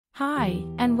Hi,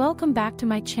 and welcome back to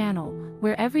my channel,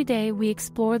 where every day we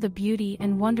explore the beauty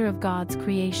and wonder of God's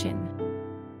creation.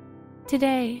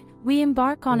 Today, we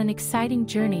embark on an exciting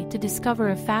journey to discover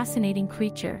a fascinating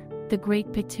creature, the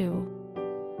Great Potoo.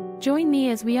 Join me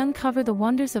as we uncover the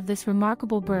wonders of this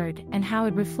remarkable bird and how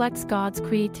it reflects God's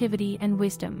creativity and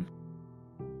wisdom.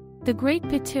 The Great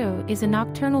Potoo is a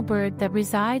nocturnal bird that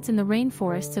resides in the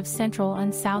rainforests of Central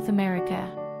and South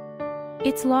America.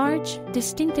 Its large,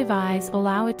 distinctive eyes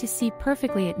allow it to see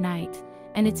perfectly at night,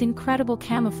 and its incredible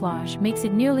camouflage makes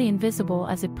it nearly invisible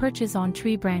as it perches on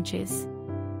tree branches.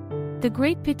 The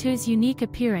Great Potoo's unique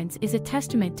appearance is a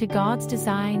testament to God's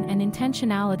design and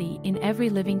intentionality in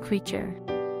every living creature.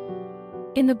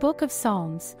 In the book of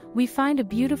Psalms, we find a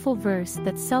beautiful verse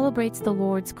that celebrates the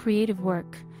Lord's creative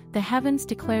work. The heavens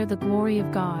declare the glory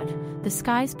of God, the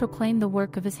skies proclaim the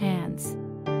work of his hands.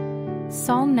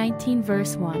 Psalm 19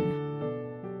 verse 1.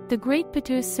 The Great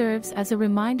Potoo serves as a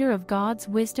reminder of God's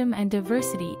wisdom and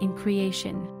diversity in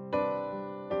creation.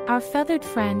 Our feathered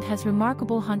friend has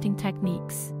remarkable hunting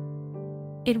techniques.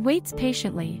 It waits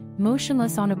patiently,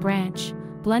 motionless on a branch,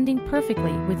 blending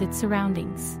perfectly with its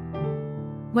surroundings.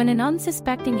 When an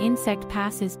unsuspecting insect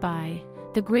passes by,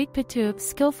 the Great Potoo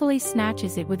skillfully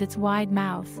snatches it with its wide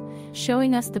mouth,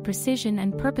 showing us the precision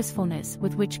and purposefulness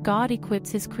with which God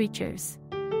equips his creatures.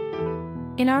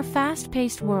 In our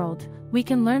fast-paced world, we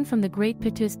can learn from the Great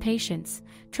Potoo's patience,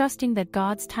 trusting that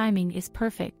God's timing is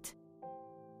perfect.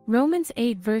 Romans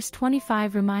 8 verse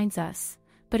 25 reminds us,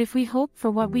 "But if we hope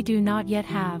for what we do not yet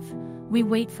have, we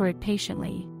wait for it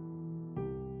patiently."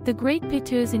 The Great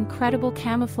Potoo's incredible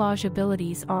camouflage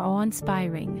abilities are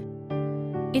awe-inspiring.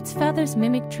 Its feathers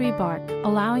mimic tree bark,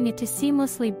 allowing it to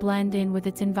seamlessly blend in with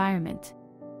its environment.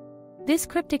 This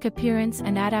cryptic appearance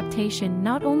and adaptation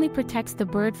not only protects the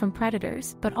bird from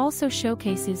predators but also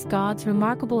showcases God's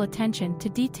remarkable attention to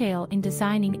detail in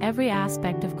designing every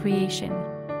aspect of creation.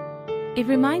 It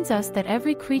reminds us that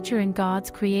every creature in God's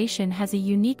creation has a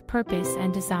unique purpose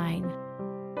and design.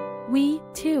 We,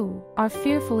 too, are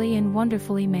fearfully and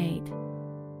wonderfully made.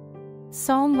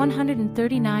 Psalm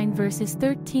 139 verses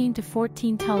 13 to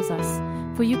 14 tells us,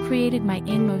 "For you created my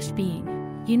inmost being.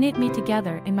 You knit me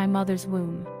together in my mother's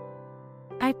womb.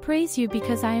 I praise you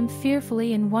because I am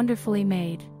fearfully and wonderfully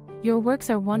made. Your works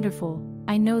are wonderful,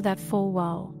 I know that full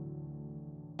well."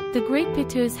 The Great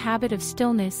Potoo's habit of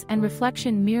stillness and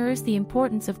reflection mirrors the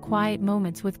importance of quiet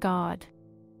moments with God.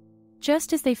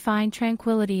 Just as they find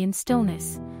tranquility in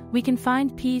stillness, we can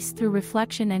find peace through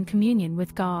reflection and communion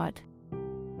with God.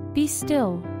 "Be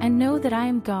still, and know that I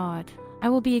am God. I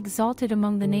will be exalted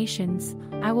among the nations,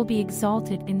 I will be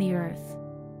exalted in the earth."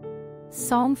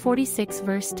 Psalm 46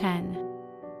 verse 10.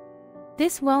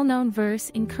 This well-known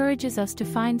verse encourages us to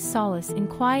find solace in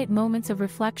quiet moments of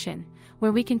reflection,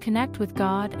 where we can connect with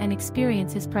God and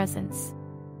experience his presence.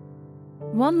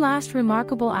 One last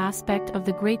remarkable aspect of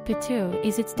the Great Potoo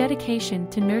is its dedication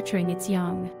to nurturing its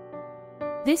young.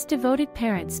 This devoted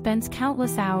parent spends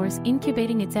countless hours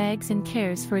incubating its eggs and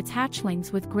cares for its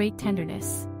hatchlings with great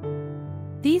tenderness.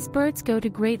 These birds go to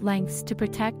great lengths to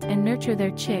protect and nurture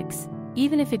their chicks,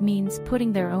 even if it means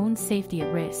putting their own safety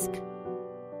at risk.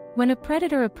 When a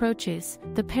predator approaches,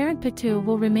 the parent Potoo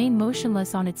will remain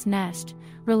motionless on its nest,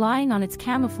 relying on its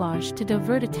camouflage to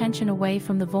divert attention away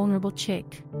from the vulnerable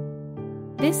chick.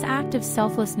 This act of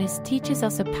selflessness teaches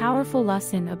us a powerful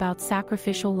lesson about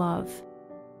sacrificial love.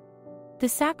 The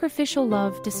sacrificial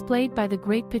love displayed by the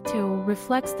Great Potoo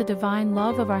reflects the divine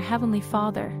love of our Heavenly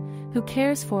Father, who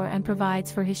cares for and provides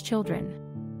for his children.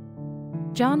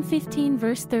 John 15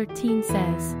 verse 13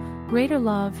 says, "Greater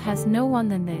love has no one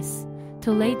than this,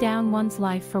 to lay down one's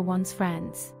life for one's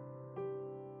friends."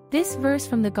 This verse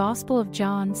from the Gospel of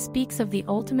John speaks of the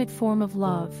ultimate form of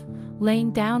love, laying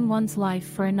down one's life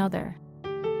for another.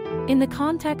 In the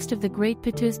context of the Great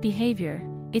Potoo's behavior,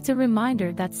 it's a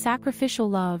reminder that sacrificial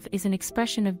love is an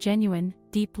expression of genuine,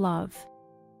 deep love.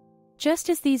 Just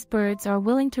as these birds are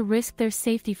willing to risk their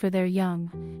safety for their young,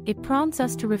 it prompts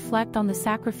us to reflect on the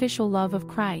sacrificial love of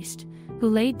Christ, who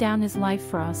laid down his life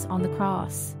for us on the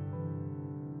cross.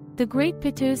 The Great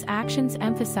Potoo's actions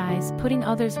emphasize putting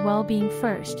others' well-being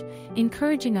first,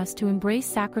 encouraging us to embrace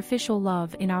sacrificial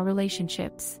love in our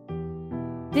relationships.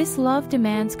 This love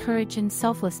demands courage and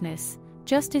selflessness,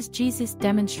 just as Jesus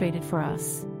demonstrated for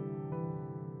us.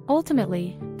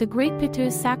 Ultimately, the Great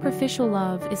Potoo's sacrificial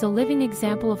love is a living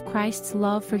example of Christ's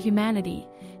love for humanity,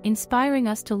 inspiring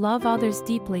us to love others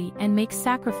deeply and make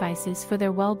sacrifices for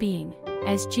their well-being,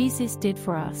 as Jesus did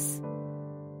for us.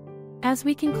 As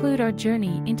we conclude our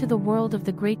journey into the world of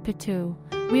the Great Potoo,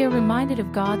 we are reminded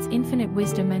of God's infinite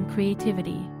wisdom and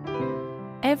creativity.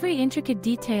 Every intricate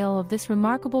detail of this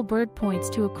remarkable bird points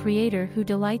to a creator who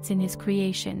delights in his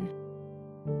creation.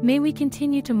 May we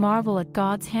continue to marvel at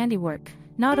God's handiwork,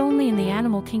 not only in the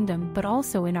animal kingdom but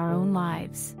also in our own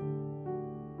lives.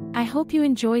 I hope you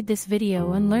enjoyed this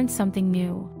video and learned something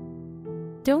new.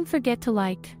 Don't forget to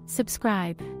like,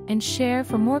 subscribe, and share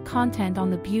for more content on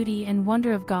the beauty and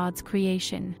wonder of God's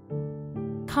creation.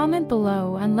 Comment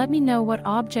below and let me know what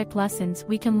object lessons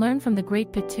we can learn from the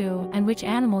Great Potoo and which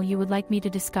animal you would like me to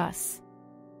discuss.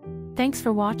 Thanks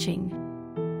for watching.